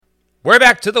We're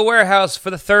back to the warehouse for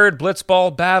the third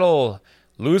Blitzball battle.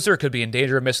 Loser could be in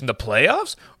danger of missing the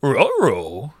playoffs?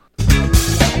 Ruh-roh.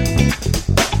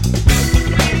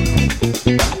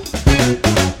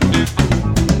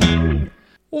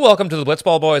 Welcome to the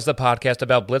Blitzball Boys, the podcast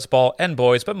about Blitzball and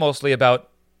boys, but mostly about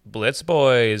Blitz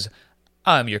Boys.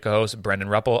 I'm your co-host, Brendan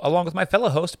Ruppel, along with my fellow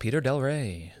host, Peter Del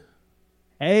Rey.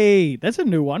 Hey, that's a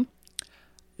new one.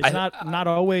 It's not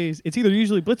always. It's either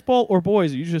usually Blitzball or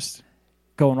boys. You just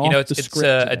going off the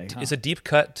script today, it's a deep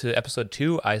cut to episode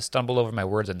 2. I stumbled over my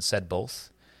words and said both.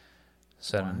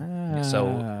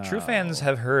 So true fans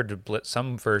have heard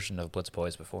some version of Blitz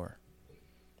Boys before.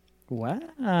 Wow,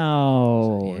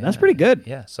 so, yeah. That's pretty good.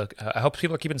 Yeah, so I hope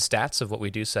people are keeping stats of what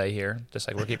we do say here, just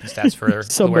like we're keeping stats for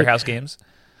the warehouse games.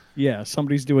 Yeah,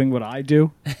 somebody's doing what I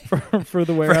do for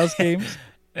the warehouse games.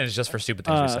 And it's just for stupid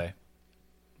things we say.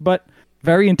 But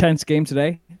very intense game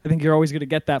today. I think you're always going to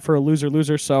get that for a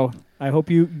loser, so I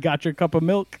hope you got your cup of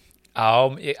milk.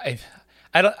 I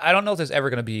don't know if there's ever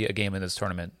going to be a game in this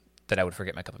tournament that I would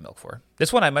forget my cup of milk for.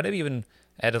 This one I might have even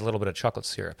added a little bit of chocolate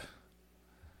syrup.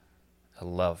 I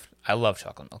love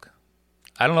chocolate milk.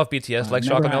 I don't know if BTS likes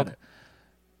chocolate milk,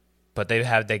 but they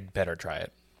better try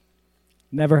it.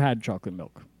 Never had chocolate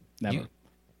milk. Never.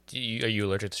 Are you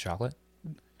allergic to chocolate?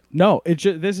 No,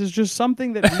 this is just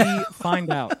something that we find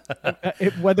out.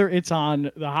 Whether it's on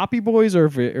the Hoppy Boys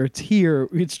or it's here,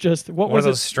 it's just one of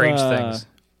those strange things.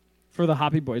 For the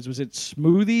Hoppy Boys, was it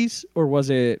smoothies or was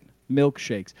it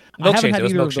milkshakes? Milkshakes. It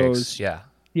was milkshakes.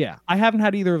 Yeah, I haven't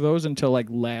had either of those until like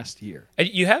last year. And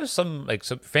you have some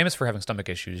famous for having stomach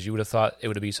issues. You would have thought it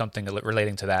would be something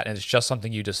relating to that, and it's just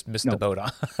something you just missed the boat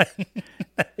on.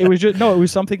 It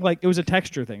was something like it was a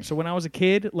texture thing. So when I was a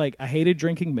kid, like I hated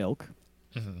drinking milk.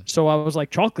 Mm-hmm. So I was like,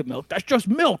 chocolate milk, that's just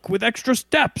milk with extra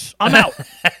steps. I'm out.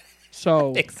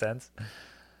 So makes sense.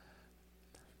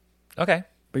 Okay.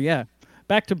 But yeah,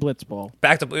 back to Blitzball.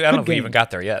 I don't know if we even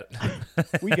got there yet.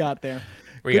 We got there.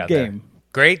 Good game.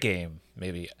 Great game,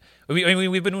 maybe.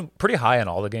 We've been pretty high on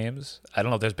all the games. I don't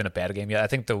know if there's been a bad game yet. I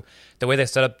think the way they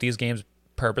set up these games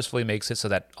purposefully makes it so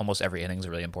that almost every inning is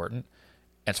really important.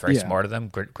 And it's very smart of them.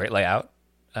 Great layout.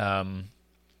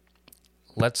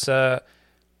 Let's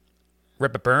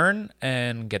rip a burn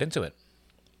and get into it.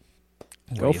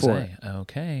 Go for it.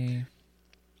 Okay.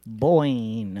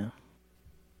 Boing.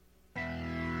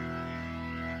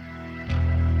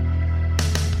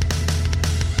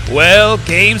 Well,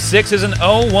 Game 6 is an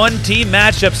 0-1 team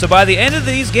matchup, so by the end of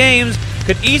these games,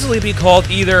 could easily be called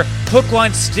either Hook,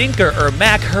 Line, Stinker or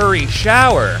Mac Hurry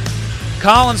Shower.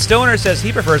 Colin Stoner says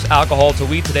he prefers alcohol to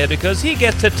weed today because he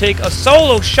gets to take a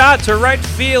solo shot to right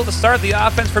field to start the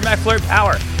offense for McFlurry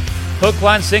Power. Hook,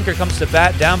 Line, Sinker comes to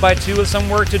bat down by 2 with some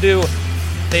work to do.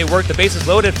 They work the bases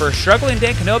loaded for struggling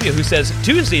Dan Canobia, who says,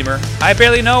 two-seamer, I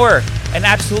barely know her, and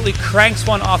absolutely cranks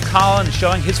one off Colin,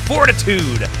 showing his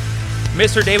fortitude.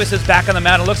 Mr. Davis is back on the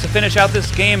mound and looks to finish out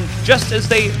this game just as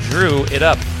they drew it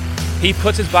up. He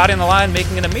puts his body on the line,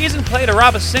 making an amazing play to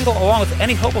rob a single along with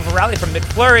any hope of a rally from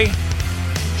McFlurry.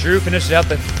 Drew finishes out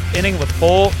the inning with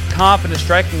full confidence,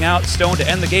 striking out Stone to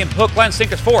end the game. Hook, Line,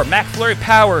 Sinkers 4, McFlurry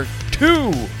Power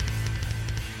 2.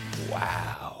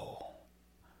 Wow.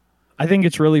 I think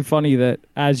it's really funny that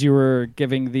as you were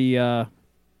giving the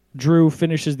Drew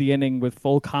finishes the inning with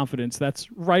full confidence,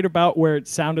 that's right about where it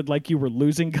sounded like you were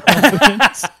losing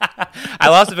confidence. I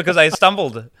lost it because I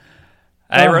stumbled.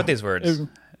 I wrote these words.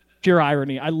 Pure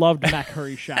irony. I loved Mac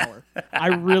Hurry Shower. I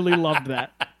really loved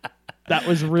that. That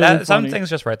was really funny. Some things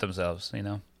just write themselves, you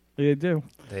know? They do.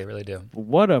 They really do.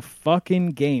 What a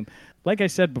fucking game. Like I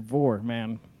said before,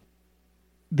 man,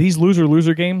 these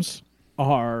loser games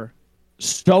are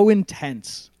so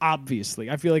intense, obviously.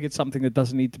 I feel like it's something that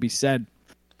doesn't need to be said.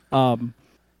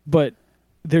 But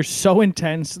they're so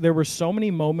intense. There were so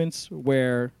many moments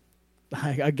where,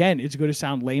 again, it's going to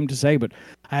sound lame to say, but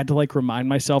I had to like remind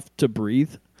myself to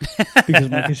breathe because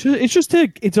I'm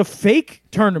like, it's a fake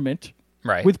tournament,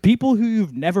 right, with people who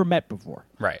you've never met before.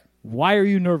 Right. Why are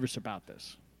you nervous about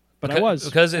this? But I was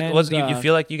because you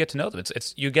feel like you get to know them.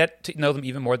 It's you get to know them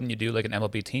even more than you do like an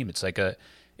MLB team. It's like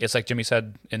Jimmy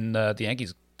said in the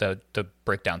Yankees the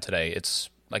breakdown today. It's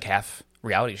like half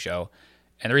reality show.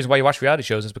 And the reason why you watch reality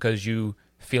shows is because you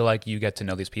feel like you get to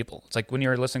know these people. It's like when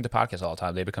you're listening to podcasts all the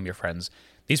time, they become your friends.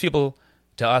 These people,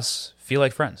 to us, feel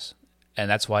like friends. And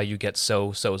that's why you get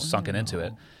so sunken into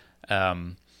it.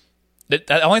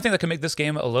 The only thing that could make this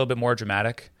game a little bit more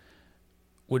dramatic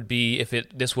would be if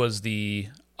this was the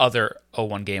other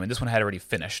 0-1 game, and this one had already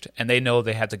finished, and they know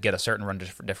they had to get a certain run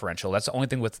differential. That's the only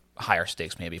thing with higher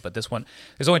stakes, maybe. But this one,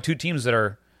 there's only 2 teams that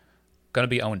are going to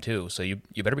be 0-2, so you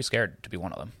better be scared to be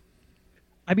one of them.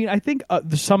 I mean, I think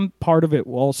some part of it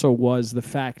also was the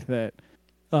fact that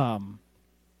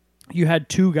you had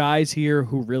two guys here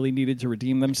who really needed to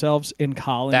redeem themselves in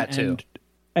Colin That too.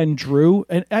 and Drew.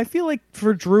 And I feel like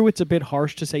for Drew, it's a bit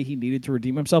harsh to say he needed to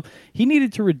redeem himself. He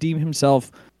needed to redeem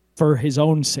himself for his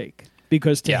own sake,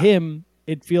 because to him,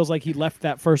 it feels like he left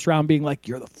that first round being like,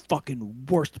 "You're the fucking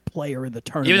worst player in the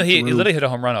tournament." Even though he literally hit a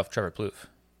home run off Trevor Plouffe.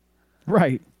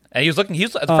 Right. And he was looking. He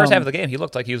was at the first half of the game. He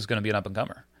looked like he was going to be an up and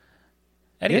comer.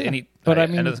 And but I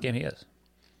mean, end of this game, he is.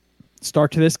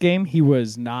 Start to this game, he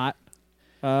was not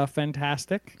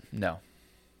fantastic. No.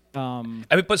 I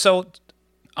mean, but so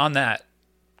on that,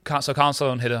 so Colin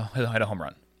Sloan hit a home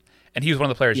run, and he was one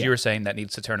of the players you were saying that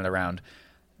needs to turn it around.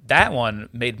 That one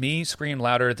made me scream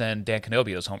louder than Dan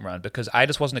Canobio's home run, because I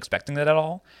just wasn't expecting that at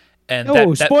all.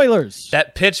 And spoilers!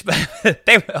 That pitch,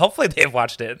 hopefully they've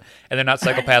watched it, and they're not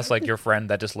psychopaths like your friend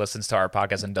that just listens to our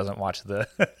podcast and doesn't watch the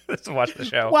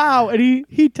show. Wow! And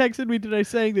he texted me today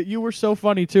saying that you were so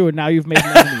funny too, and now you've made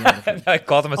an enemy out of him. I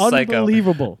called him a psycho.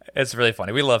 Unbelievable! It's really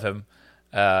funny. We love him.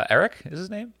 Eric is his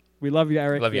name. We love you,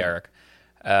 Eric. We love you, Eric.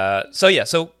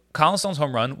 So Colin Stone's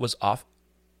home run was off.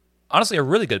 Honestly, a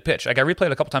really good pitch. Like, I replayed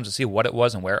it a couple times to see what it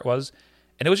was and where it was.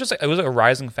 And it was just it was a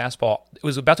rising fastball. It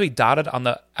was about to be dotted on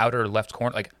the outer left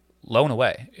corner, like low and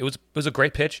away. It was a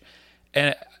great pitch,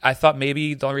 and I thought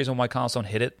maybe the only reason why Colin Stone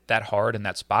hit it that hard in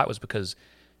that spot was because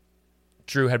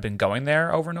Drew had been going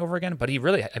there over and over again. But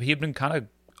he'd been kind of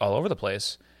all over the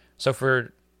place. So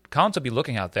for Colin to be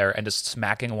looking out there and just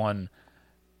smacking one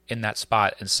in that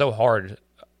spot and so hard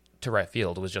to right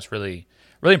field was just really,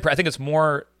 really impressive. I think it's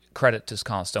more credit to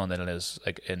Colin Stone than it is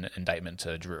like an indictment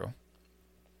to Drew.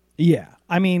 Yeah,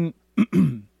 I mean,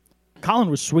 Colin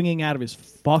was swinging out of his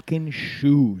fucking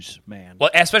shoes, man.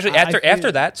 Well, especially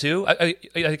after that too. I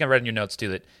think I read in your notes too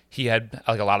that he had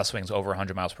like a lot of swings over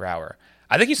 100 miles per hour.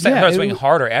 I think he started swinging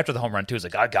harder after the home run too. He's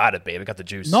like, "I got it, babe. I got the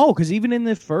juice." No, because even in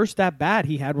the first at bat,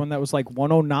 he had one that was like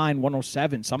 109,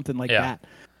 107, something like that.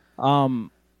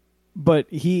 But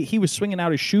he was swinging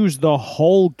out his shoes the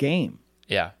whole game.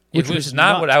 Yeah, which was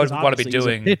not what I would want to be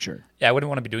doing. Pitcher. Yeah, I wouldn't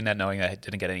want to be doing that knowing that I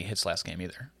didn't get any hits last game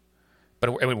either.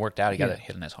 But it worked out. He got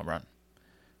hit a nice home run.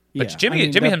 But Jimmy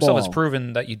himself has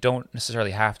proven that you don't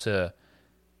necessarily have to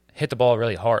hit the ball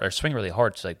really hard or swing really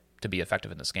hard to be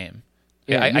effective in this game.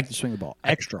 Yeah, you have to swing the ball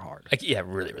extra hard.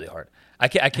 Really, really hard. I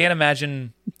can't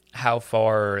imagine how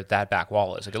far that back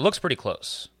wall is. Like, it looks pretty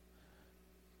close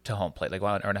to home plate. Like,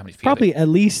 I don't know how many feet. Probably at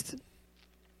least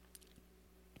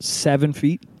 7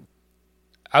 feet.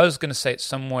 I was going to say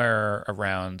somewhere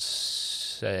around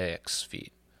 6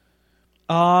 feet.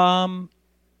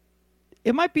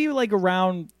 It might be like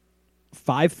around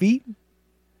 5 feet.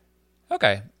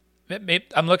 Okay.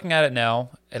 I'm looking at it now.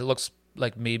 It looks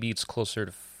like maybe it's closer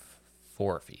to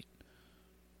 4 feet.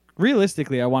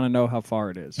 Realistically, I want to know how far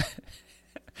it is.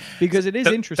 Because it is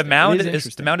interesting.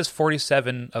 The mound is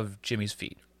 47 of Jimmy's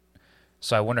feet.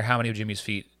 So I wonder how many of Jimmy's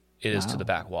feet it is to the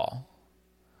back wall.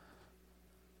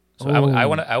 So I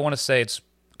want to say it's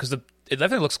because it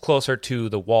definitely looks closer to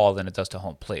the wall than it does to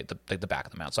home plate, the back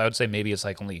of the mound. So I would say maybe it's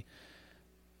like only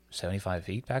 75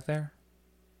 feet back there.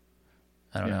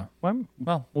 I don't know.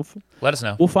 Well, let us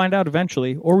know. We'll find out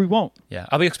eventually, or we won't. Yeah,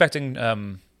 I'll be expecting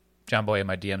John Boy in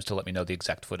my DMs to let me know the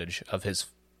exact footage of his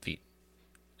feet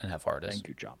and how far it is. Thank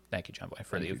you, John. Thank you, John Boy,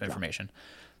 for the information.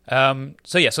 So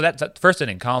that first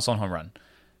inning, Colin Sloan home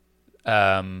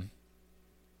run.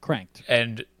 Cranked.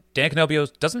 And Dan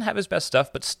Canobio doesn't have his best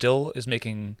stuff, but still is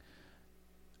making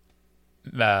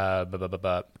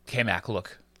K-Mac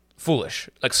look foolish.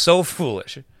 Like, so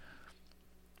foolish.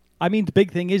 I mean, the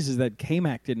big thing is that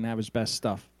K-Mac didn't have his best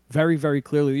stuff. Very, very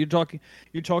clearly. You're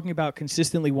talking about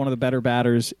consistently one of the better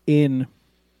batters in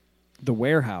the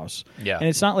warehouse. Yeah. And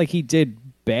it's not like he did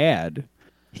bad.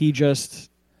 He just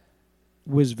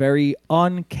was very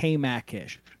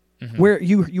un-K-Mac-ish. Mm-hmm. Where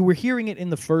you were hearing it in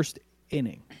the first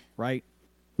inning, right?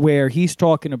 Where he's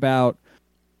talking about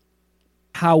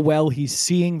how well he's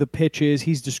seeing the pitches.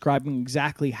 He's describing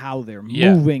exactly how they're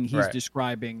moving. He's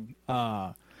describing,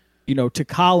 to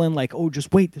Colin, like, oh,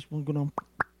 just wait, this one's going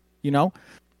to,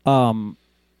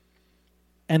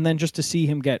 and then just to see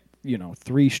him get,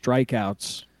 3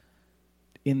 strikeouts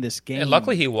in this game. And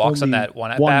luckily he walks on that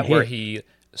one at-bat where he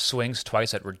swings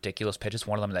twice at ridiculous pitches,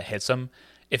 one of them that hits him.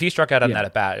 If he struck out on that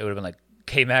at-bat, it would have been like,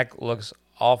 K-Mac looks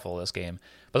awful this game.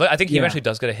 But I think he eventually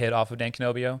does get a hit off of Dan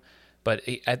Canobio. But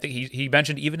I think he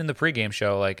mentioned even in the pregame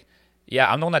show, like,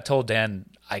 I'm the one that told Dan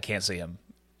I can't see him.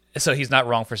 So he's not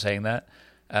wrong for saying that.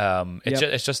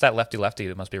 It's just that lefty-lefty.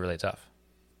 It must be really tough.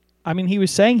 I mean, he was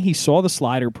saying he saw the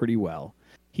slider pretty well.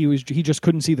 He just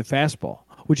couldn't see the fastball,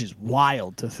 which is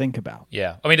wild to think about.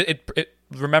 Yeah. I mean,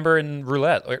 remember in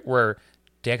Roulette where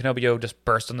Dan Canobio just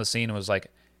burst on the scene and was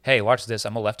like, hey, watch this.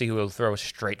 I'm a lefty who will throw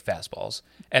straight fastballs.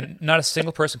 And not a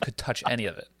single person could touch any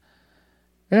of it.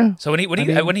 Yeah. So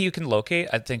when he can locate,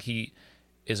 I think he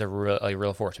is a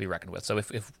real force to be reckoned with. So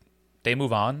if they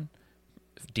move on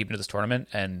deep into this tournament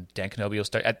and Dan Canobio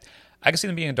I can see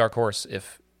them being a dark horse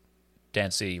if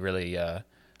Dan C really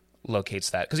locates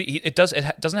that. Because it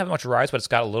doesn't have much rise, but it's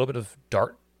got a little bit of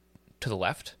dart to the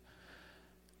left.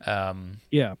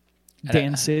 Yeah.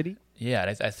 Dan City. Yeah,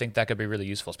 and I think that could be really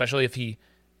useful, especially if he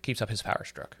keeps up his power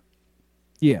stroke.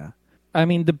 Yeah. I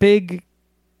mean, the big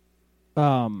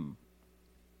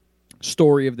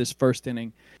story of this first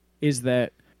inning is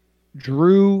that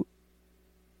Drew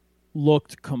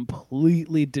looked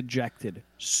completely dejected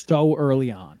so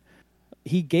early on.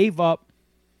 He gave up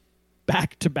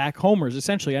back-to-back homers,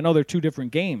 essentially. I know they're two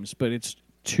different games, but it's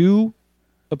two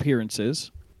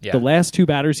appearances. Yeah. The last two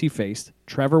batters he faced,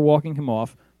 Trevor walking him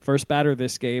off, first batter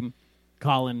this game,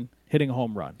 Colin hitting a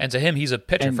home run. And to him, he's a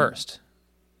pitcher first.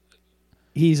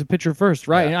 He's a pitcher first,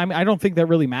 right? Yeah. I don't think that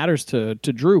really matters to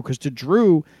Drew, because to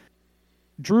Drew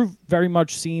very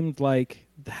much seemed like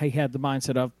he had the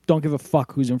mindset of, don't give a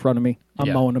fuck who's in front of me.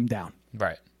 I'm mowing him down.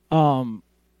 Right. And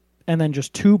then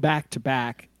just two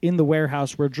back-to-back in the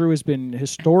warehouse where Drew has been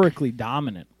historically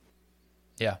dominant.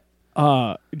 Yeah.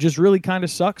 Just really kind of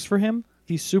sucks for him.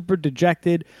 He's super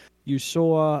dejected. You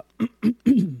saw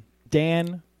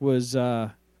Dan was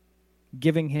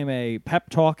giving him a pep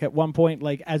talk at one point,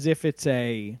 like as if it's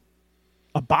a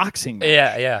boxing match.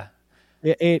 Yeah,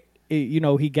 yeah.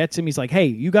 He gets him. He's like, "Hey,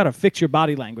 you got to fix your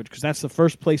body language because that's the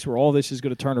first place where all this is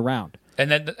going to turn around."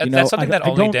 And then that's something that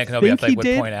only Dan Canobio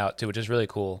would point out too, which is really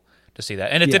cool to see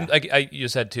that. And it didn't, like you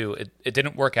said too, it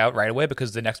didn't work out right away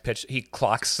because the next pitch he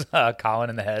clocks Colin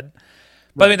in the head.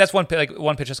 But I mean, that's one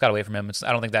pitch just got away from him.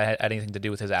 I don't think that had anything to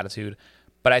do with his attitude.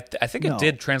 But I think it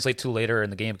did translate to later in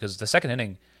the game because the second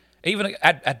inning, even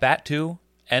at bat two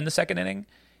and the second inning,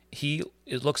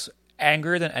 it looks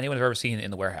angrier than anyone has ever seen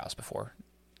in the warehouse before.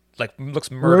 Like looks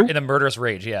in a murderous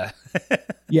rage. Yeah.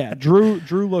 Yeah. Drew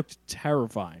looked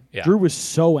terrifying. Yeah. Drew was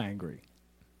so angry.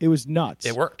 It was nuts.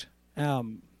 It worked.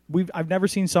 I've never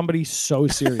seen somebody so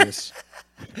serious.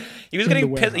 He was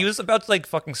getting pissed. He was about to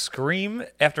fucking scream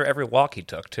after every walk he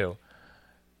took too.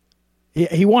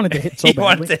 He wanted to hit so badly. He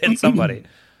wanted to hit somebody.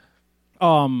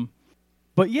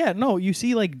 But yeah, no, you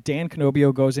see Dan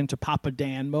Canobio goes into Papa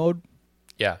Dan mode.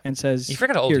 Yeah. And says, you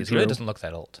forget how old he is. He really doesn't look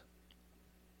that old.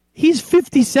 He's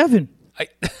 57.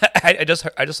 I just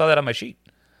saw that on my sheet.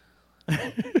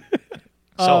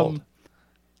 Sold.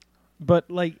 But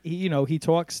he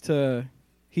talks to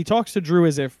Drew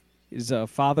as if he's a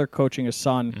father coaching a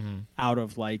son out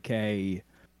of when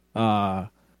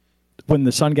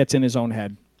the son gets in his own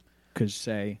head. Because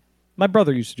my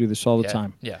brother used to do this all the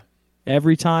time. Yeah.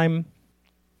 Every time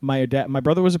my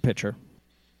brother was a pitcher,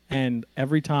 and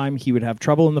every time he would have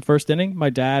trouble in the first inning, my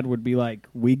dad would be like,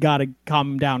 "We got to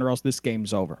calm him down, or else this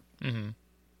game's over."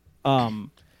 Mm-hmm.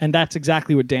 And that's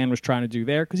exactly what Dan was trying to do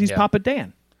there, because he's Papa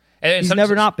Dan. And he's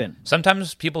never not been.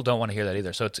 Sometimes people don't want to hear that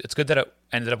either, so it's good that it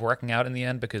ended up working out in the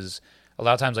end, because a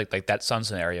lot of times like that son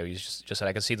scenario, you just said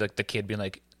I could see the kid being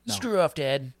like, "Screw off,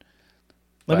 Dad."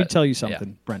 Let me tell you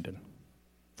something, Brendan.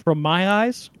 From my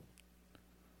eyes,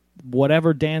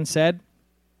 whatever Dan said,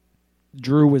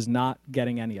 Drew was not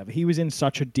getting any of it. He was in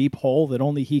such a deep hole that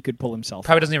only he could pull himself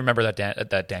Probably out. Doesn't even remember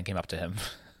that Dan came up to him.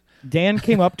 Dan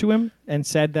came up to him and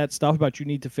said that stuff about you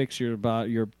need to fix your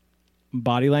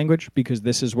body language because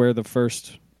this is where the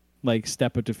first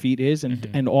step of defeat is.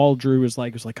 And all Drew was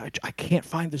like, I can't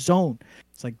find the zone.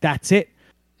 It's like, that's it.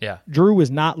 Yeah. Drew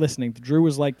was not listening. Drew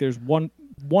was like, there's one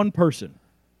person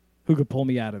who could pull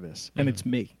me out of this, and it's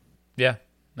me. Yeah,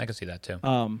 I can see that too.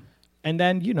 And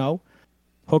then,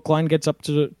 Hookline gets up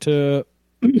to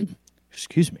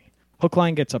excuse me.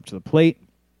 Hookline gets up to the plate.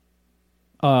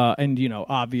 And,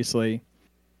 obviously,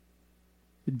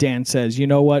 Dan says, you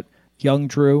know what, young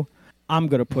Drew, I'm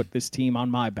going to put this team on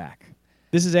my back.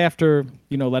 This is after,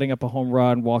 letting up a home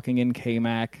run, walking in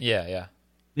K-Mac. Yeah.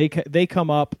 They come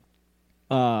up.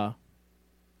 I'm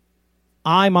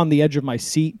on the edge of my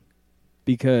seat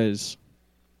because,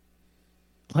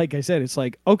 like I said, it's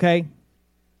like, okay,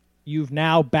 you've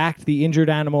now backed the injured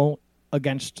animal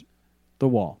against the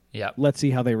wall. Yeah. Let's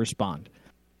see how they respond.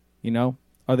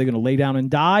 Are they going to lay down and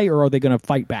die, or are they going to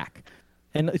fight back?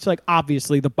 And it's like,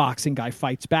 obviously, the boxing guy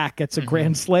fights back, gets a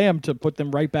grand slam to put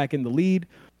them right back in the lead.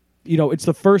 It's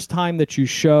the first time that you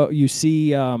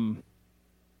see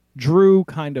Drew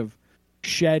kind of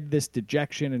shed this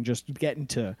dejection and just get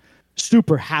into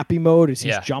super happy mode as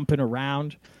he's jumping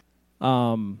around.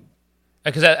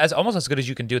 Because that's almost as good as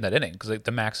you can do in that inning, because like,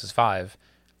 the max is 5.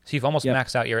 So you've almost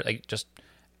maxed out your, like, just,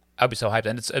 I'd be so hyped.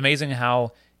 And it's amazing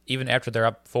how, even after they're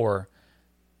up 4,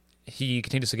 he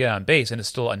continues to get on base and is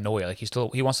still annoyed. Like,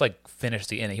 he wants to, like, finish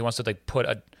the inning. He wants to, like, put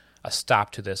a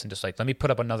stop to this and just, like, let me put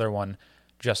up another one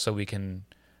just so we can,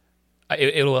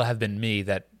 it will have been me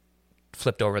that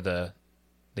flipped over the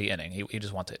inning. He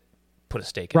just wants to put a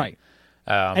stake in right.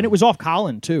 And it was off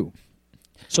Colin, too.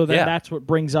 So that's what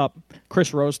brings up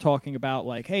Chris Rose talking about,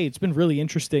 like, hey, it's been really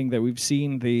interesting that we've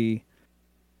seen the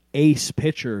ace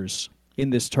pitchers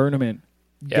in this tournament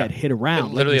get hit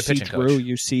around. Literally like a pitching Drew, coach.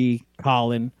 You see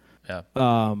Colin. Yeah.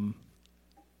 I'm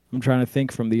trying to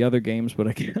think from the other games, but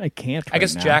I can't. I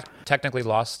guess now. Jack technically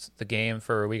lost the game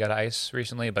for We Got Ice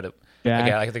recently, but Jack,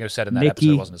 again, I think it was said in that Nicky,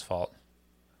 episode it wasn't his fault.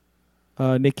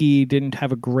 Nicky didn't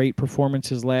have a great performance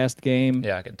his last game.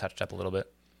 Yeah, getting touched up a little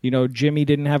bit. Jimmy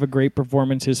didn't have a great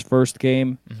performance his first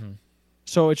game. Mm-hmm.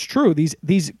 So it's true.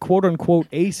 These quote unquote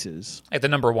aces, like the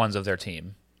number ones of their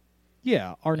team,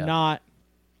 are not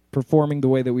performing the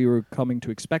way that we were coming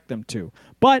to expect them to.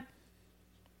 But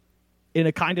in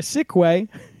a kind of sick way,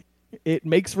 it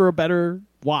makes for a better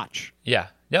watch. Yeah.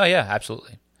 No, yeah,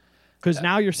 absolutely. Because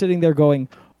now you're sitting there going,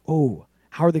 oh,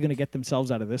 how are they going to get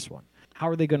themselves out of this one? How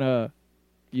are they going to,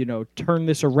 turn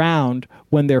this around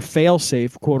when their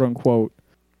fail-safe, quote unquote,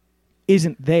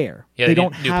 isn't there? Yeah, they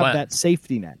don't have that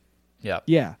safety net. Yeah.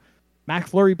 Yeah.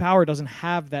 McFlurry Power doesn't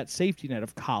have that safety net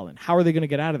of Colin. How are they going to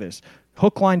get out of this?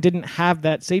 Hookline didn't have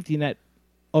that safety net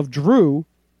of Drew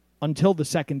until the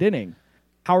second inning.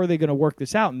 How are they going to work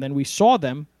this out? And then we saw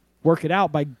them work it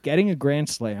out by getting a grand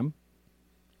slam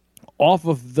off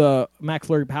of the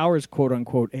McFlurry Powers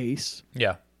quote-unquote ace.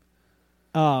 Yeah.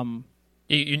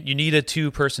 You need a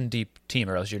 2-person deep team,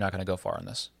 or else you're not going to go far in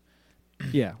this.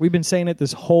 Yeah, we've been saying it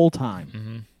this whole time.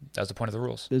 Mm-hmm. That was the point of the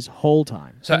rules. This whole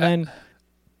time. So, and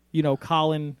then,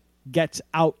 Colin gets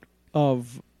out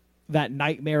of that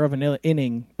nightmare of an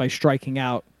inning by striking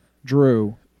out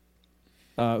Drew,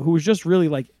 who was just really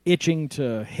like itching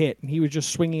to hit, and he was just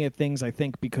swinging at things. I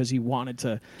think because he wanted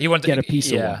to get a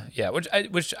piece of one. Yeah, which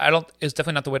I don't is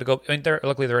definitely not the way to go. I mean,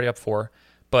 luckily they're already up 4,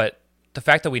 but the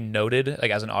fact that we noted,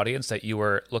 like as an audience, that you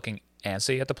were looking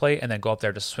antsy at the plate and then go up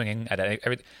there just swinging at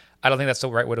everything, I don't think that's the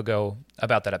right way to go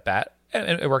about that at bat.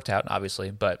 And it worked out,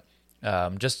 obviously, but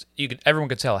everyone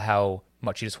could tell how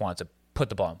much he just wanted to put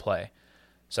the ball in play.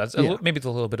 So that's maybe it's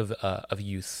a little bit of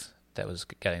youth that was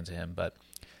getting to him. But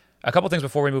a couple things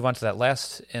before we move on to that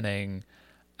last inning,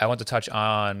 I want to touch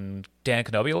on Dan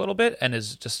Kenobi a little bit and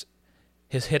his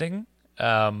hitting.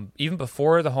 Even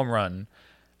before the home run,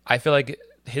 I feel like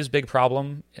his big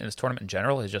problem in this tournament in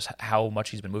general is just how much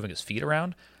he's been moving his feet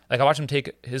around. Like, I watch him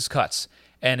take his cuts,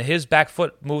 and his back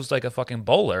foot moves like a fucking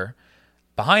bowler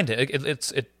behind it.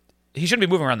 He shouldn't be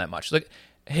moving around that much. Like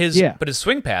but his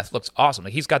swing path looks awesome.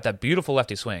 Like, he's got that beautiful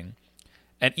lefty swing,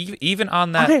 and even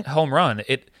on that home run,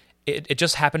 it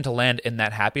just happened to land in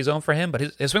that happy zone for him. But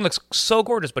his swing looks so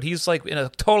gorgeous. But he's like in a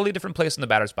totally different place in the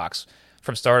batter's box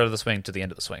from start of the swing to the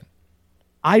end of the swing.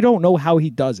 I don't know how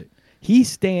he does it. He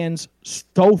stands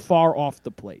so far off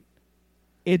the plate.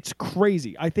 It's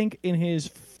crazy. I think in his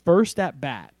first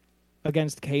at-bat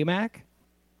against K-Mac,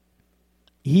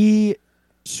 he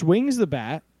swings the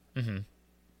bat. Mm-hmm.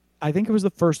 I think it was the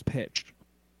first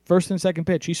and second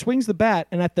pitch. He swings the bat,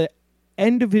 and at the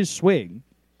end of his swing,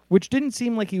 which didn't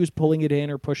seem like he was pulling it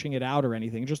in or pushing it out or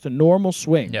anything, just a normal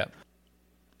swing. Yeah.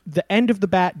 The end of the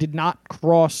bat did not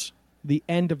cross the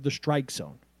end of the strike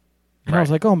zone. And right. I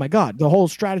was like, oh, my God. The whole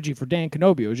strategy for Dan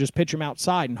Kenobi was just pitch him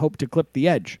outside and hope to clip the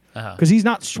edge. Because he's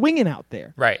not swinging out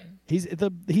there. Right.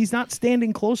 He's not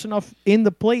standing close enough in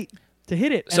the plate to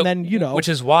hit it. So, and then, which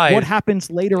is why what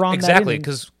happens later on exactly,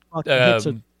 because hits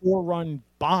a 4-run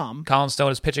bomb. Colin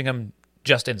Stone is pitching him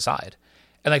just inside.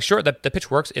 And, like, sure, the pitch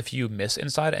works if you miss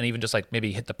inside and even just, like,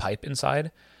 maybe hit the pipe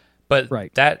inside. But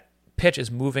that pitch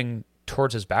is moving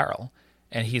towards his barrel,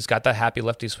 and he's got that happy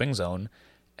lefty swing zone.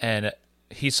 And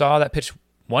he saw that pitch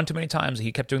one too many times.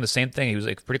 He kept doing the same thing. He was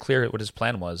like pretty clear what his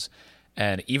plan was.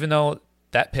 And even though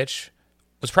that pitch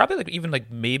was probably like even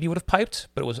like maybe would have piped,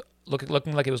 but it was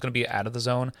looking like it was going to be out of the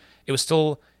zone, it was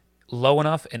still low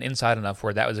enough and inside enough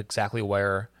where that was exactly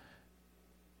where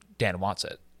Dan wants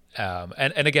it.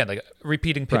 And again, like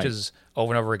repeating pitches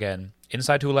over and over again,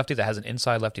 inside to a lefty that has an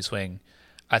inside lefty swing,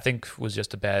 I think was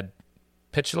just a bad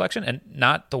pitch selection and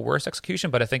not the worst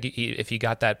execution. But I think if he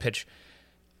got that pitch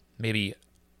maybe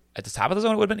at the top of the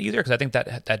zone, it would have been easier because I think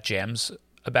that jams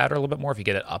a batter a little bit more if you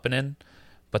get it up and in.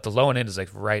 But the low and in is like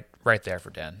right there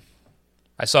for Dan.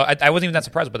 I wasn't even that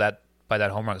surprised by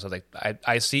that home run. So I was like,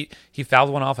 I see he fouled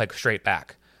one off like straight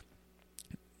back.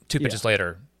 2 pitches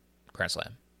later, grand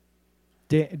slam.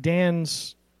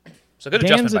 Dan's So good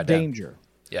adjustment by Dan. danger.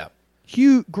 Yeah.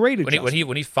 Great adjustment.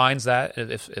 When he finds that,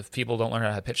 if people don't learn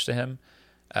how to pitch to him,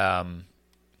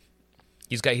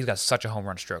 he's got such a home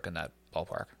run stroke in that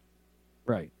ballpark.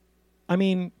 Right. I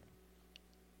mean,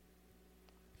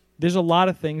 there's a lot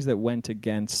of things that went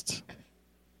against.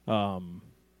 There's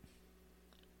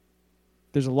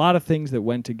a lot of things that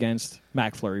went against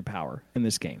McFlurry power in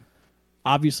this game.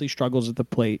 Obviously, struggles at the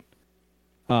plate,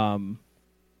 but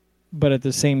at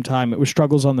the same time, it was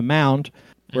struggles on the mound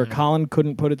where Colin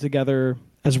couldn't put it together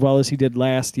as well as he did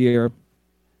last year.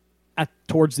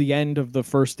 Towards the end of the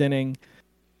first inning,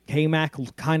 K-Mac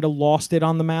kind of lost it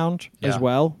on the mound as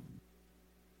well.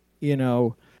 You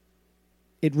know,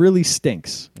 it really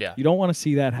stinks. Yeah. You don't want to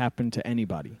see that happen to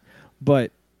anybody.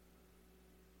 But,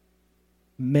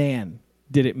 man,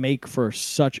 did it make for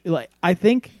such... I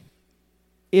think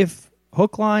if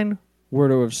Hookline were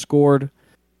to have scored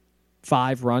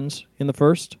 5 runs in the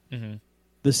first,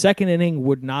 the second inning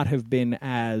would not have been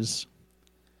as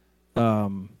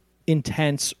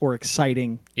intense or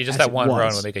exciting. Just that one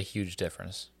run would make a huge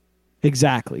difference.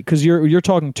 Exactly, because you're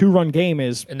talking 2-run game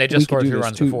is, and they just scored 2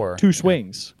 runs before. 2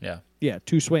 swings. Yeah,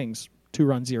 2 swings, 2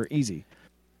 runs here, easy.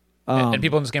 And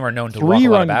people in this game are known to walk a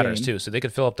lot of batters too, so they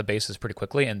could fill up the bases pretty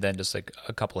quickly, and then just like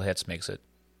a couple of hits makes it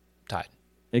tied.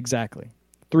 Exactly.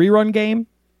 3-run game,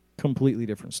 completely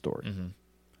different story.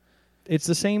 It's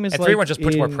the same as and 3-1 just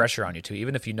puts more pressure on you too.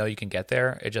 Even if you know you can get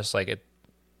there, it just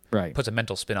puts a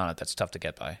mental spin on it that's tough to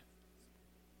get by.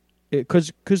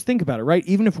 Because think about it, right?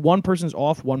 Even if one person's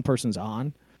off, one person's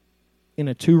on in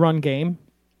a 2-run game,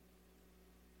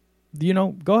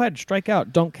 go ahead, strike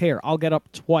out. Don't care. I'll get up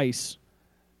twice.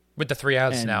 With the 3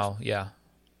 outs now, yeah.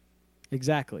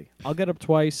 Exactly. I'll get up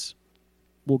twice.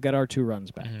 We'll get our 2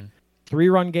 runs back.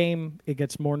 3-run game, it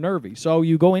gets more nervy. So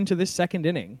you go into this second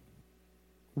inning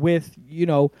with,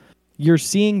 you're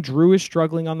seeing Drew is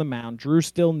struggling on the mound. Drew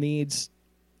still needs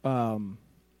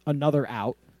another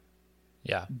out.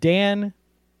 Yeah. Dan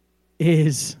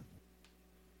is,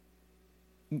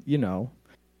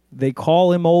 they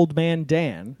call him Old Man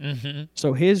Dan.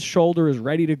 So his shoulder is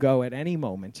ready to go at any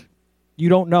moment. You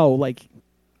don't know,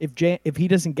 if he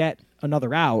doesn't get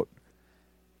another out,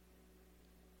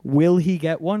 will he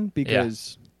get one?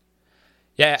 Because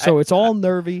so it's all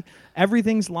nervy.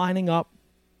 Everything's lining up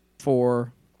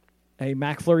for a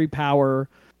McFlurry power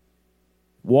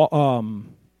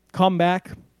comeback.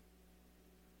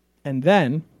 And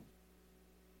then,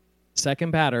 second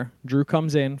batter, Drew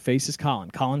comes in, faces Colin.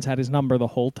 Colin's had his number the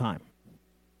whole time.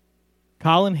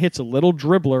 Colin hits a little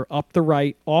dribbler up the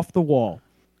right, off the wall.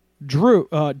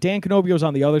 Dan Canobio's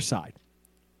on the other side,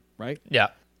 right? Yeah.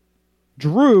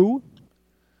 Drew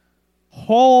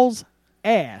hauls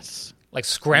ass. Like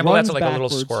scramble at it like a little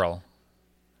squirrel.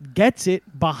 Gets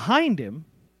it behind him,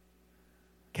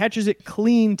 catches it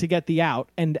clean to get the out,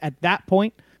 and at that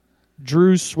point,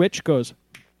 Drew's switch goes...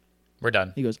 We're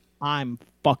done. He goes, I'm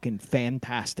fucking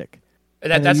fantastic.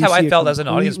 That's how I felt as an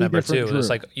audience member, too. It was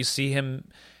like you see him...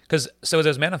 So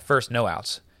there's man on first, no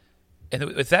outs. And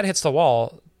if that hits the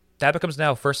wall, that becomes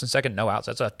now first and second, no outs.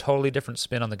 That's a totally different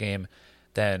spin on the game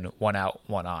than 1 out,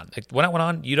 1 on. 1 out, 1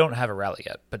 on, you don't have a rally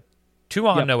yet. But 2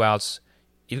 on, no outs,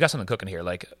 you've got something cooking here.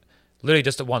 Literally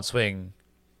just a 1 swing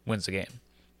wins the game.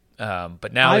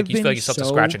 But now you feel like you still have to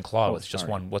scratch and claw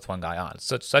with one guy on.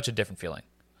 So it's such a different feeling.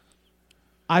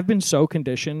 I've been so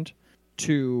conditioned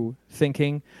to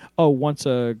thinking, once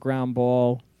a ground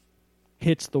ball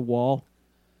hits the wall,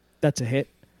 that's a hit.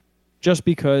 Just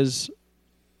because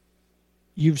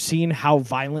you've seen how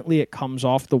violently it comes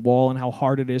off the wall and how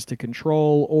hard it is to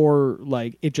control, or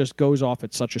it just goes off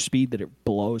at such a speed that it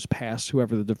blows past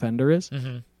whoever the defender is.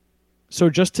 So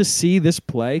just to see this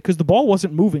play, because the ball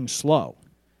wasn't moving slow.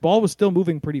 Ball was still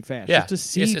moving pretty fast. Yeah. Just to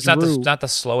see it's Drew, not the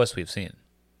slowest we've seen.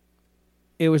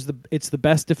 It's the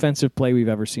best defensive play we've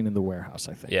ever seen in the warehouse,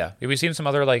 I think. Yeah. We've seen some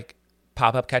other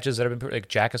pop-up catches that have been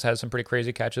Jack has had some pretty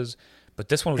crazy catches, but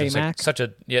this one was just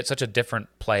such a different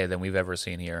play than we've ever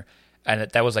seen here. And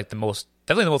that was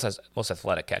definitely the most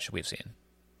athletic catch we've seen.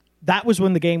 That was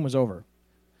when the game was over.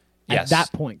 Yes. At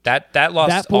that point. That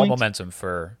lost all momentum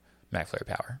for McFlurry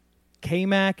power.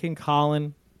 K-Mac and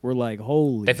Colin were like,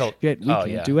 holy shit, we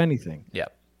can't do anything.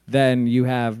 Yep. Then you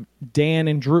have Dan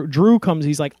and Drew. Drew comes,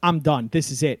 he's like, I'm done.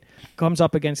 This is it. Comes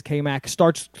up against K-Mac,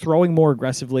 starts throwing more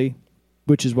aggressively,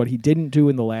 which is what he didn't do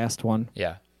in the last one.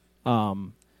 Yeah.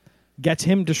 Gets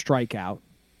him to strike out.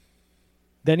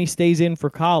 Then he stays in for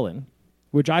Colin,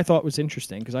 which I thought was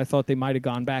interesting because I thought they might have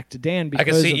gone back to Dan because I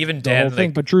could see even Dan whole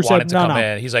thing, but Drew said, no.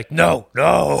 In. He's like, no.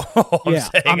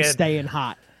 I'm staying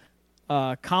hot.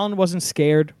 Colin wasn't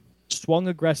scared, swung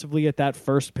aggressively at that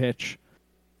first pitch,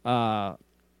 And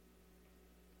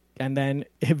then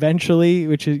eventually,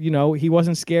 which is, he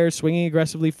wasn't scared, swinging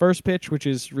aggressively first pitch, which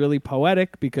is really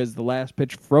poetic because the last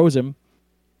pitch froze him,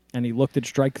 and he looked at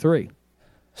strike 3.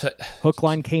 Hook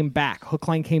line came back. Hook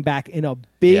line came back in a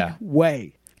big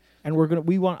way. And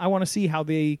I want to see how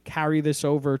they carry this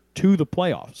over to the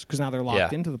playoffs, because now they're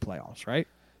locked into the playoffs, right?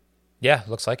 Yeah,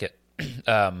 looks like it.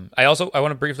 I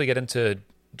want to briefly get into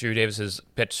Drew Davis's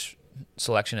pitch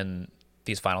selection in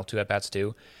these final 2 at-bats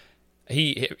too.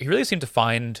 He really seemed to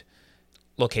find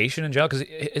location in general, because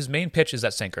his main pitch is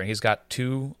that sinker, and he's got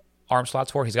 2 arm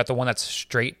slots for it. He's got the one that's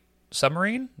straight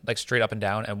submarine, like straight up and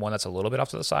down, and one that's a little bit off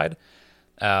to the side.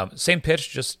 Same pitch,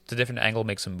 just the different angle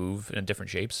makes him move in different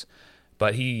shapes.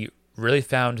 But he really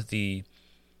found the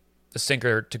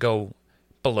sinker to go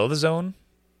below the zone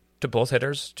to both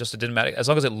hitters. Just it didn't matter. As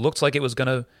long as it looked like it was going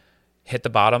to hit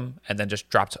the bottom and then just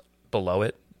dropped below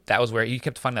it, that was where he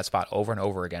kept finding that spot over and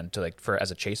over again as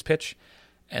a chase pitch.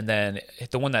 And then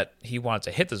the one that he wanted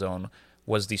to hit the zone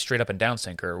was the straight up and down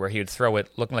sinker, where he would throw it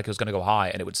looking like it was going to go high,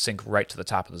 and it would sink right to the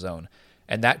top of the zone.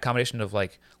 And that combination of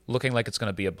like looking like it's going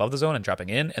to be above the zone and dropping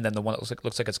in, and then the one that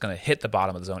looks like it's going to hit the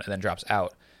bottom of the zone and then drops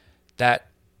out, that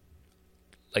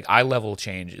like eye level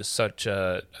change is such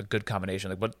a good combination.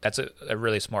 Like, but that's a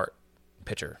really smart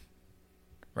pitcher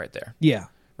right there. Yeah,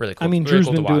 really cool. I mean, really Drew's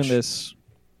cool been to watch. doing this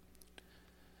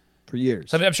for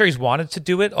years. So, I mean, I'm sure he's wanted to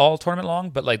do it all tournament long,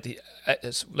 but like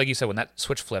like you said, when that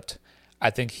switch flipped, I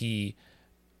think he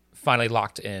finally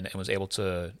locked in and was able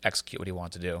to execute what he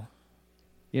wanted to do.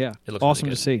 Yeah, it looks awesome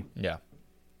really to see. Yeah,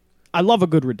 I love a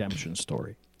good redemption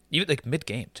story. Even like mid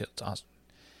game too. It's awesome.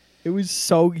 It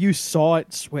was you saw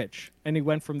it switch, and he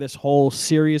went from this whole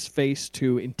serious face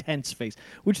to intense face,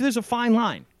 which there's a fine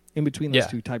line in between those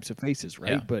 2 types of faces,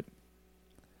 right? Yeah. But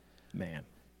man,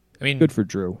 I mean, good for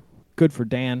Drew. Good for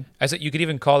Dan. I said you could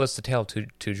even call this the tale of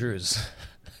two Drews.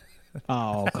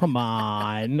 Oh, come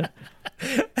on.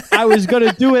 I was going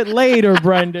to do it later,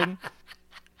 Brendan.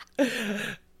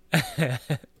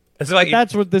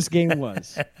 That's what this game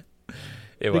was.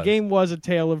 The game was a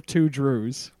tale of 2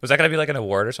 Drews. Was that going to be like an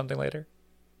award or something later?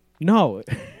 No.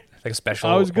 Like a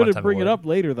special I was going to bring award? It up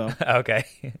later, though. Okay.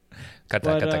 Cut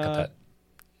that.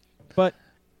 But,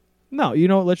 no,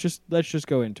 let's just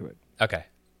go into it. Okay.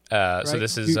 Right? So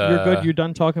this is... You're good? You're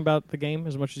done talking about the game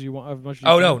as much as you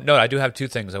want? No. I do have 2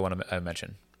 things I want to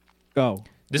mention. Go.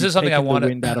 This is something I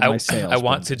want to... I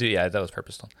want to do... Yeah, that was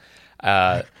purposeful.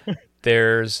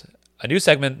 There's a new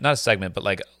segment, not a segment, but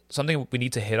like something we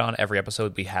need to hit on every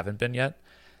episode we haven't been yet.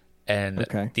 And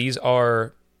these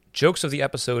are jokes of the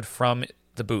episode from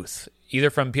the booth, either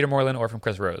from Peter Moreland or from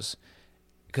Chris Rose,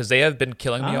 because they have been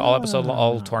killing me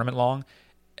all tournament long.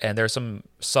 And there are some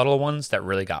subtle ones that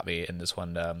really got me in this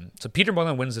one. So Peter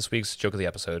Moreland wins this week's joke of the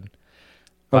episode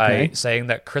by saying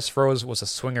that Chris Rose was a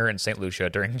swinger in St.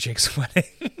 Lucia during Jake's wedding.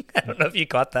 I don't know if you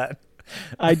caught that.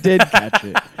 I did catch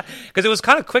it because it was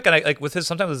kind of quick, and I like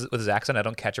sometimes with his accent, I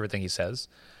don't catch everything he says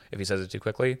if he says it too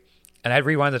quickly. And I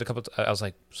rewinded a couple. I was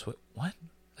like, "What?"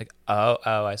 Like, oh,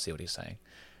 I see what he's saying.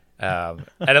 And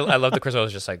I love that Chris Rose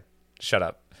was just like, "Shut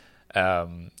up."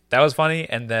 That was funny.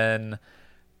 And then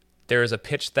there was a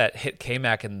pitch that hit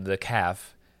K-Mac in the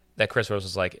calf that Chris Rose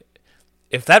was like,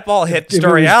 "If that ball hit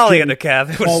Storiali in the calf,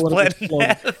 it would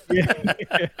split in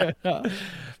half."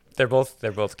 They're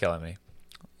both killing me.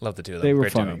 Love the 2 of them. They were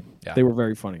Great funny. duo. Yeah. They were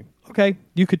very funny. Okay,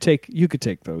 you could take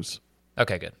those.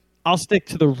 Okay, good. I'll stick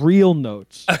to the real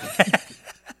notes.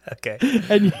 Okay.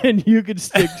 And you could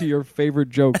stick to your favorite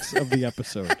jokes of the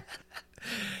episode.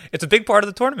 It's a big part of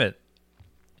the tournament.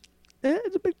 Yeah,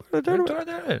 it's a big part of the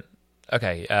tournament.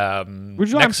 Okay. I'm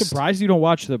surprised you don't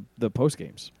watch the post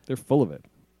games. They're full of it.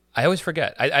 I always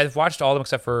forget. I've watched all of them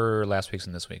except for last week's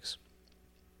and this week's.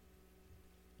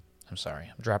 I'm sorry.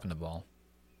 I'm dropping the ball.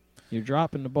 You're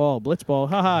dropping the ball. Blitzball.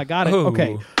 Haha, got it. Ooh.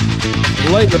 Okay.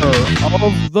 Player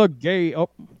of the game. Oh,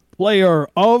 player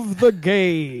of the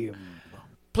game.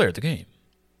 Player of the game.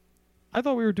 I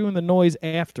thought we were doing the noise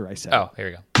after I said it. Here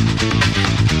we go.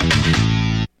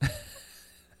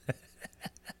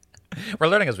 We're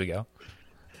learning as we go.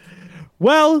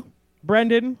 Well,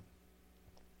 Brendan,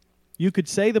 you could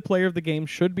say the player of the game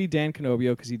should be Dan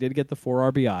Canobio because he did get the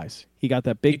 4 RBIs. He got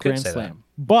that big grand slam.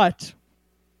 But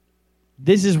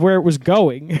this is where it was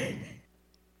going.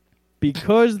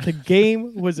 Because the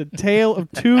game was a tale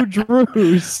of 2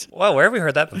 Drews. Well, where have we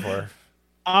heard that before?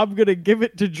 I'm going to give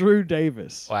it to Drew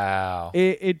Davis. Wow.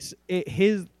 I'm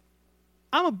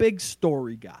a big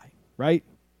story guy, right?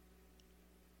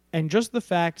 And just the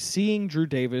fact seeing Drew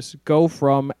Davis go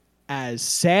from as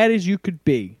sad as you could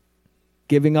be,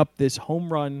 giving up this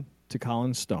home run to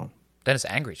Colin Stone. Then as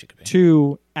angry as you could be.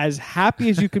 To as happy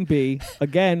as you can be,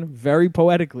 again, very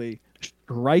poetically,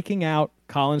 striking out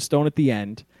Colin Stone at the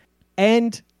end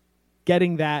and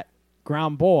getting that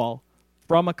ground ball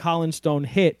from a Colin Stone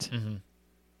hit.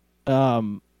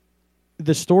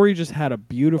 The story just had a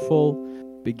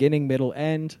beautiful beginning, middle,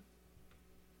 end.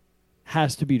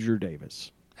 Has to be Drew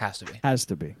Davis. Has to be. Has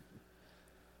to be.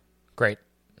 Great.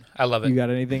 I love it. You got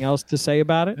anything else to say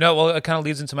about it? No, well, it kind of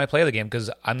leads into my play of the game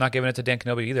because I'm not giving it to Dan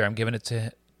Kenobi either. I'm giving it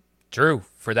to Drew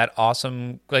for that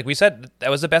awesome, like we said, that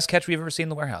was the best catch we've ever seen in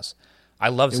the warehouse. I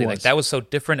love seeing like that was so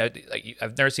different.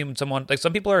 I've never seen someone like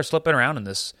some people are slipping around in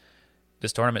this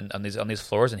tournament on these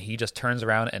floors, and he just turns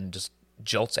around and just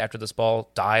jolts after this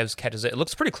ball, dives, catches it. It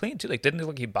looks pretty clean too. Like didn't look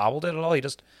like he bobbled it at all. He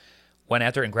just went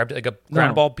after it and grabbed it like a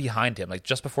ground ball behind him, like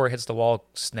just before it hits the wall,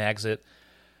 snags it.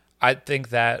 I think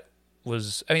that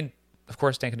was. I mean, of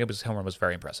course, Dan Kenobi's home run was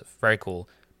very impressive, very cool.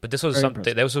 But this was something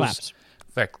that was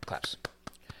very claps.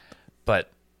 But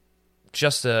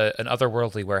just an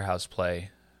otherworldly warehouse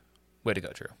play. Way to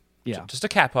go, Drew. Yeah. Just to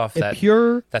cap off that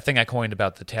thing I coined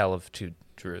about the tale of two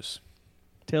Drews.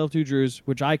 Tale of two Drews,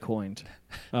 which I coined.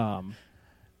 Coins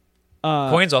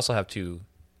also have two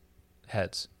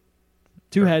heads.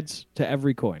 Two heads to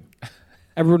every coin.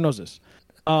 Everyone knows this.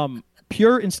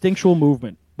 Pure instinctual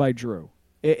movement by Drew.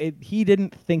 He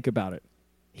didn't think about it.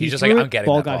 He's just like, I'm getting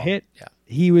ball that got ball. hit. Yeah.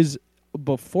 He was,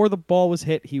 before the ball was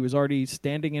hit, he was already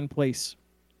standing in place.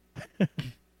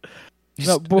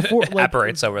 No, before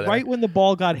apparates over there. Right when the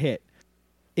ball got hit,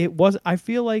 it was. I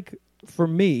feel like for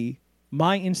me,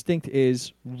 my instinct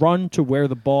is run to where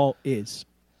the ball is,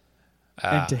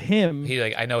 and to him,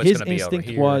 he I know it's going to be over here. His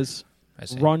instinct was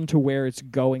run to where it's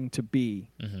going to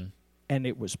be, and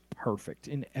it was perfect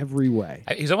in every way.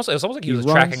 It was almost like he was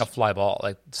tracking a fly ball,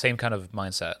 like same kind of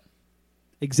mindset.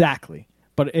 Exactly.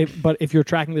 But if you're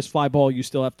tracking this fly ball, you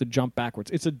still have to jump backwards.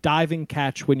 It's a diving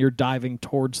catch when you're diving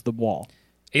towards the wall.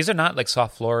 These are not like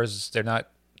soft floors. They're not.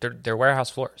 They're warehouse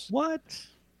floors. What?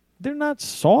 They're not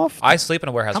soft? I sleep on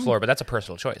a warehouse floor, but that's a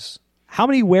personal choice. How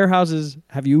many warehouses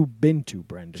have you been to,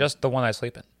 Brendan? Just the one I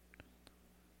sleep in.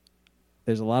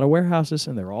 There's a lot of warehouses,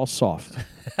 and they're all soft.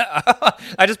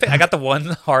 I got the one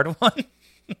hard one.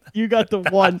 You got the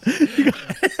one. You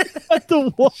got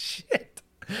the one. Shit.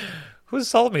 Who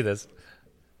sold me this?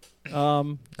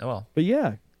 Oh well. But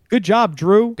yeah, good job,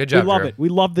 Drew. Good job, We love Drew. it. We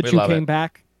love that you came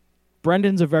back.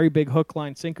 Brendan's a very big hook,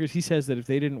 line, sinkers. He says that if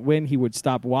they didn't win, he would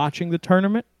stop watching the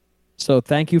tournament. So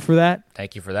thank you for that.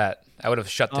 Thank you for that. I would have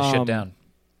shut this shit down.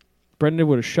 Brendan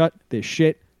would have shut this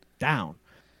shit down.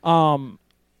 But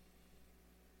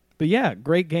yeah,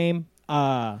 great game.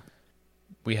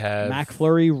 We have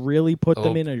McFlurry really put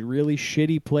them in a really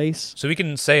shitty place. So we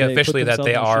can say officially that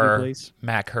they are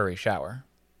Mac Hurry Shower.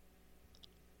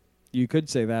 You could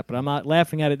say that, but I'm not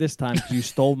laughing at it this time because you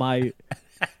stole my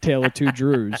Tale of Two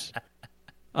Drews.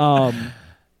 But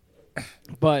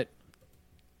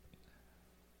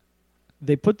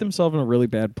they put themselves in a really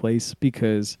bad place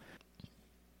because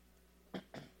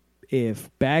if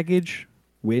Baggage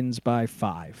wins by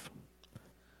 5,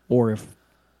 or if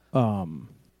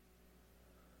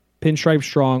Pinstripe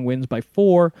Strong wins by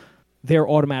 4, they're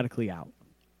automatically out.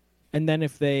 And then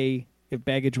if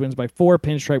Baggage wins by 4,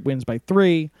 Pinstripe wins by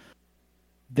 3,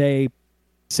 they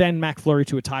send McFlurry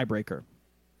to a tiebreaker,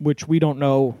 which we don't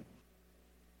know.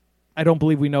 I don't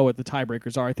believe we know what the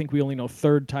tiebreakers are. I think we only know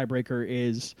third tiebreaker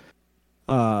is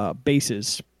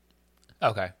bases.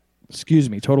 Okay. Excuse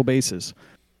me, total bases.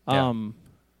 Yeah.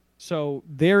 So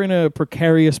they're in a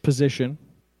precarious position.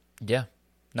 Yeah.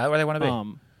 Not where they want to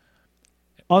be.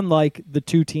 Unlike the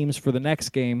two teams for the next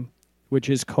game, which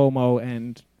is Como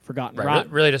and Forgotten Rotten.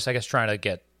 Really just, I guess, trying to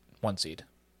get one seed.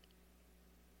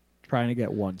 Trying to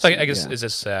get one so seed, I guess, is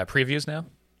this previews now?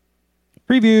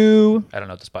 Preview. I don't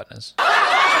know what this button is.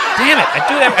 Damn it!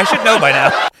 I should know by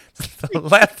now. The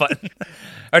laugh button.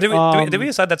 Or did we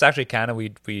decide that's actually canon?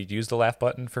 We use the laugh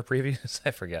button for previews?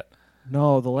 I forget.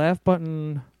 No, the laugh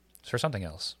button. It's for something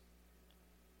else.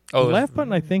 Oh, the laugh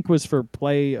button, I think, was for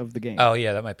play of the game. Oh,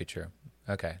 yeah, that might be true.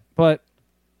 Okay. But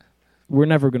we're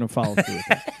never going to follow through with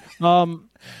it.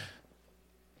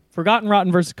 Forgotten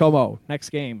Rotten versus Como. Next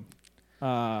game.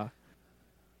 I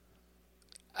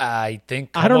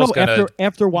think I don't know.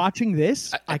 After watching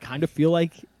this, I kind of feel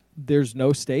like there's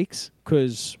no stakes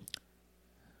because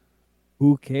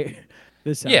who cares?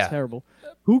 This sounds terrible.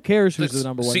 Who cares who's the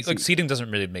number one seed? Like seeding doesn't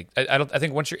really make. I don't. I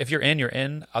think once if you're in, you're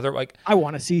in. Other like I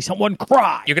want to see someone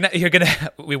cry. You're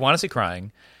gonna. We want to see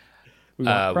crying. We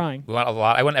want crying. We want a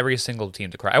lot. I want every single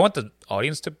team to cry. I want the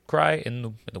audience to cry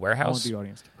in the warehouse. I want the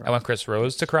audience to cry. I want Chris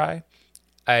Rose to cry.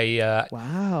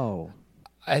 Wow.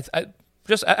 I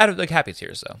just out of like happy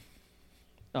tears though.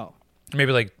 Oh.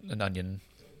 Maybe like an onion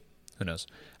Who knows?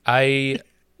 I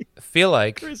feel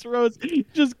like Chris Rose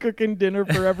just cooking dinner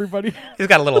for everybody. he's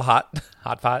got a little hot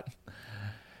pot.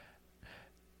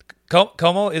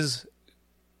 Como is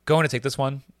going to take this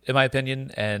one, in my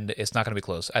opinion, and it's not going to be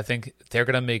close. I think they're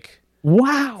going to make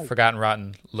Forgotten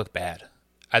Rotten look bad.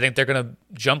 I think they're going to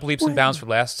jump leaps and bounds from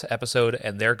last episode,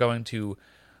 and they're going to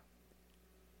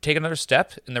take another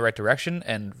step in the right direction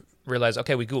and realize,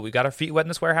 okay, we got our feet wet in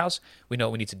this warehouse. We know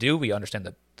what we need to do. We understand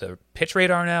the pitch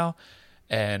radar now,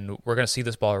 and we're going to see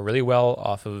this ball really well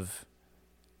off of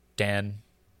Dan,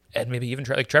 and maybe even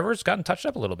Trevor's gotten touched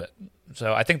up a little bit.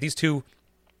 So I think these two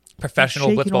professional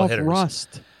blitzball hitters.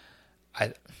 Rust.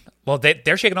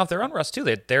 They're shaking off their own rust too.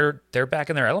 They're back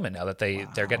in their element now that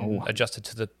they're getting adjusted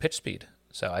to the pitch speed.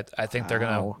 So I think they're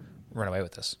going to run away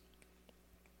with this.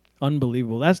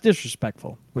 Unbelievable. That's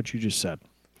disrespectful, what you just said.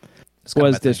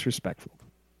 Was disrespectful.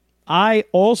 I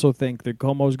also think that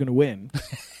Como's going to win,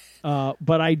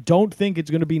 but I don't think it's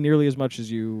going to be nearly as much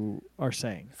as you are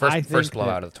saying. First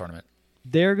blowout of the tournament.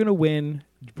 They're going to win,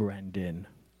 Brendan.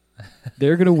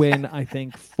 They're going to win, I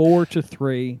think,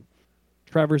 4-3.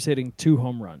 Trevor's hitting 2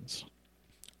 home runs.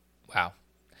 Wow.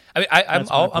 I mean,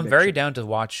 I'm very down to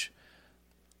watch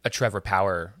a Trevor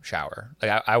power shower.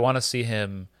 Like I want to see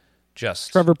him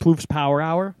just Trevor Plouffe's power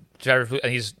hour.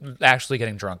 And he's actually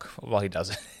getting drunk while he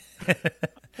does it.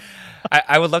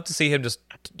 I would love to see him just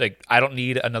I don't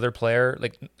need another player.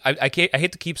 I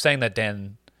hate to keep saying that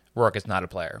Dan Rourke is not a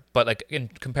player, but in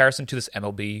comparison to this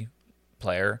MLB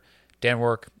player, Dan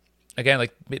Rourke, again,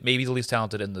 maybe the least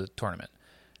talented in the tournament.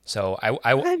 So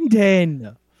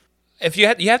Brendan, if you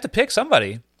have to pick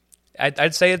somebody,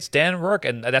 I'd say it's Dan Rourke,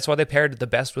 and that's why they paired the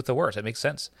best with the worst. It makes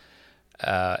sense.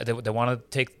 They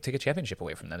want to take a championship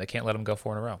away from them. They can't let them go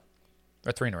 4 in a row,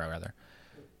 or 3 in a row rather.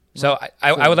 So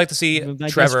I would like to see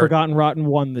Trevor. Forgotten Rotten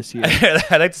won this year.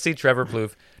 I'd like to see Trevor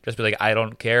Plouffe just be like, I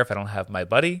don't care if I don't have my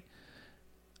buddy.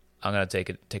 I'm gonna take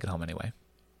it home anyway.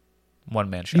 One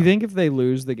man show. Do you think if they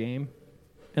lose the game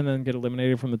and then get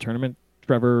eliminated from the tournament,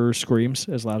 Trevor screams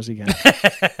as loud as he can?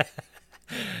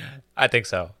 I think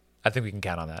so. I think we can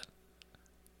count on that.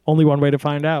 Only one way to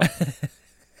find out.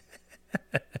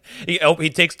 He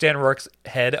takes Dan Rourke's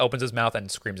head, opens his mouth, and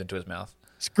screams into his mouth.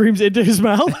 Screams into his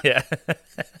mouth? Yeah.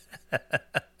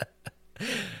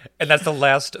 And that's the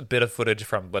last bit of footage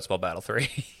from Blitzball Battle 3.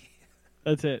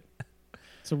 That's it.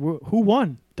 So who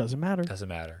won? Doesn't matter. Doesn't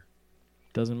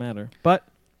matter. But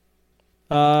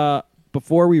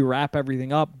before we wrap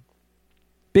everything up,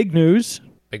 big news.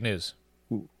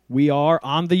 We are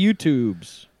on the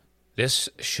YouTubes. This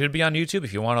should be on YouTube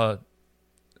if you want to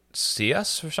see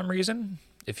us for some reason.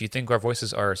 If you think our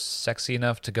voices are sexy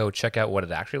enough to go check out what it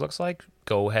actually looks like,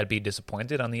 go ahead, be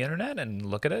disappointed on the internet and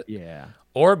look at it. Yeah.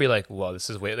 Or be like, well, this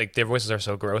is their voices are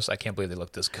so gross. I can't believe they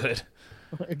look this good.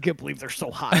 I can't believe they're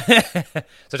so hot.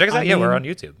 So check us out. We're on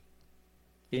YouTube.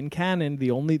 In canon,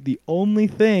 the only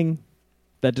thing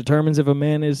that determines if a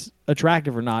man is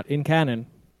attractive or not in canon,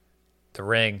 the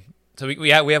ring. So we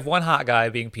have one hot guy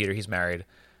being Peter. He's married.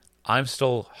 I'm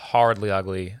still hardly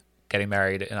ugly, getting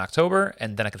married in October,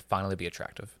 and then I could finally be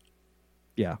attractive.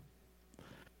 Yeah.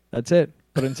 That's it.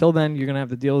 But until then, you're going to have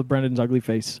to deal with Brendan's ugly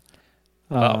face.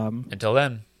 Until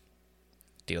then,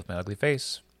 deal with my ugly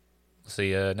face. We'll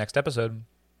see you next episode.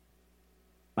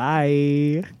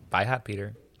 Bye. Bye, Hot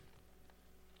Peter.